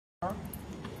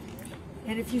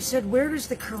And if you said, where does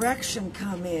the correction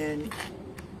come in?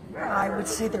 I would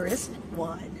say there isn't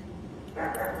one.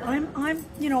 And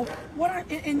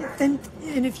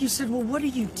if you said, well, what are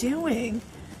you doing?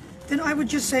 Then I would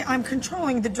just say, I'm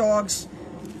controlling the dog's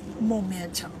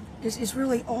momentum. Is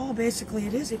really all basically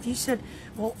it is. If you said,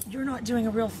 well, you're not doing a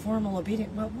real formal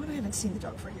obedience, well, one, I haven't seen the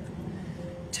dog for a year.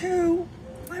 Two,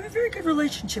 I have a very good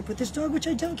relationship with this dog, which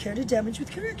I don't care to damage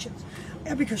with corrections.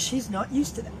 Yeah, because she's not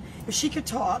used to that. If she could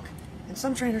talk, and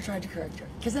some trainer tried to correct her,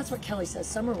 because that's what Kelly says,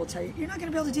 Summer will tell you, you're not going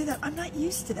to be able to do that. I'm not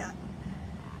used to that.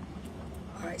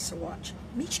 All right, so watch.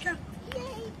 Mishka. Yay.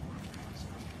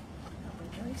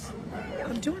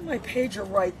 I'm doing my pager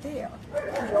right there.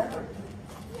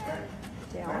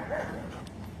 Down.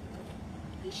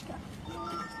 Mishka.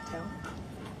 Down.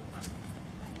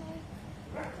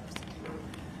 All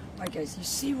right, guys, you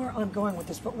see where I'm going with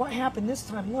this, but what happened this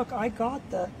time? Look, I got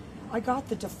the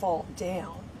default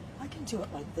down. I can do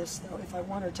it like this though if I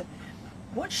wanted to.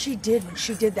 What she did when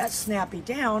she did that snappy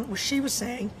down was she was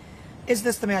saying, "Is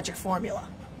this the magic formula?"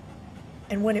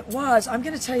 And when it was, I'm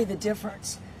going to tell you the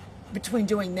difference between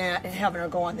doing that and having her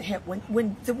go on the hip.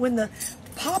 When the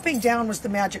popping down was the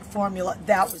magic formula,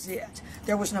 that was it.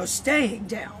 There was no staying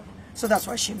down, so that's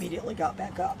why she immediately got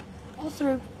back up. All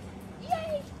through.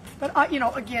 Yay! But,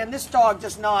 again, this dog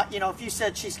does not, if you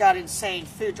said she's got insane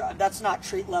food drive, that's not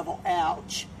treat level,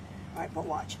 ouch. All right, but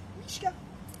watch. Mishka.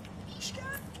 Mishka.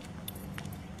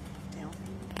 Down.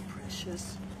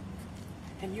 Precious.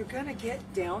 And you're going to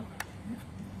get down.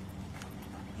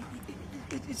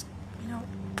 It's,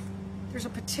 there's a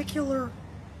particular,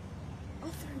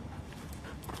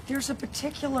 there's a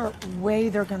particular way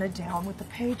they're going to down with the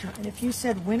pager. And if you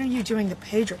said, when are you doing the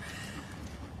pager?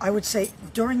 I would say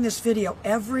during this video,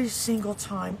 every single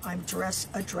time I'm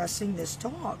addressing this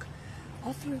dog.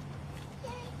 All through.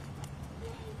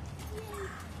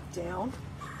 Down.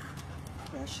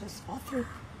 Precious. All through.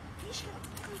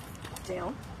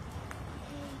 Down.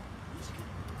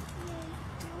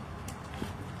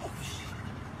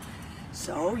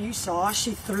 So you saw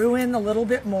she threw in a little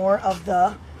bit more of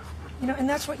the, and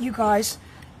that's what you guys,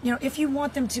 if you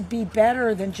want them to be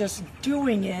better than just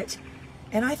doing it.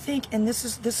 And I think, and this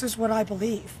is what I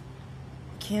believe,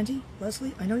 Candy,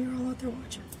 Leslie, I know you're all out there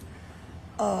watching.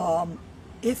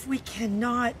 If we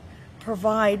cannot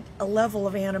provide a level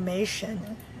of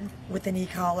animation with an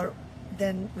e-collar,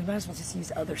 then we might as well just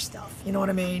use other stuff. You know what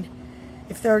I mean?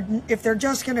 If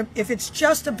it's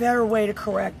just a better way to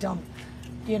correct them,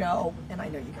 and I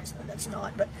know you guys know that's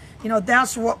not, but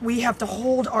that's what we have to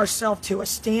hold ourselves to, a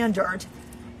standard.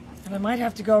 And I might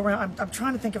have to go around, I'm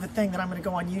trying to think of a thing that I'm going to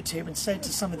go on YouTube and say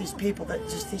to some of these people that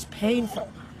just these painful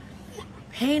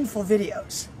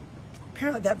videos.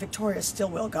 Apparently that Victoria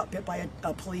Stilwell got bit by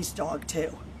a police dog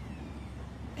too.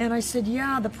 And I said,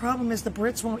 yeah, the problem is the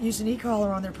Brits won't use an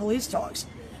e-collar on their police dogs.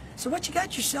 So what you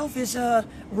got yourself is a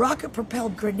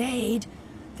rocket-propelled grenade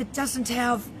that doesn't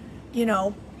have,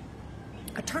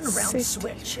 a turnaround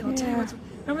switch.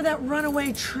 Remember that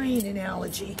runaway train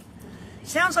analogy?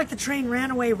 Sounds like the train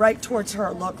ran away right towards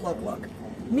her. Look, look, look.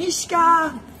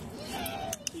 Mishka!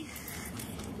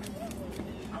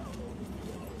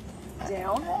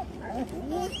 Down.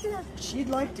 She'd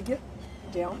like to get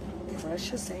down.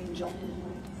 Precious angel.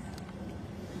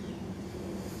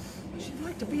 She'd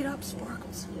like to beat up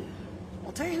Sparkles.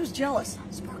 I'll tell you who's jealous.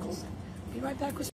 Sparkles. Be right back with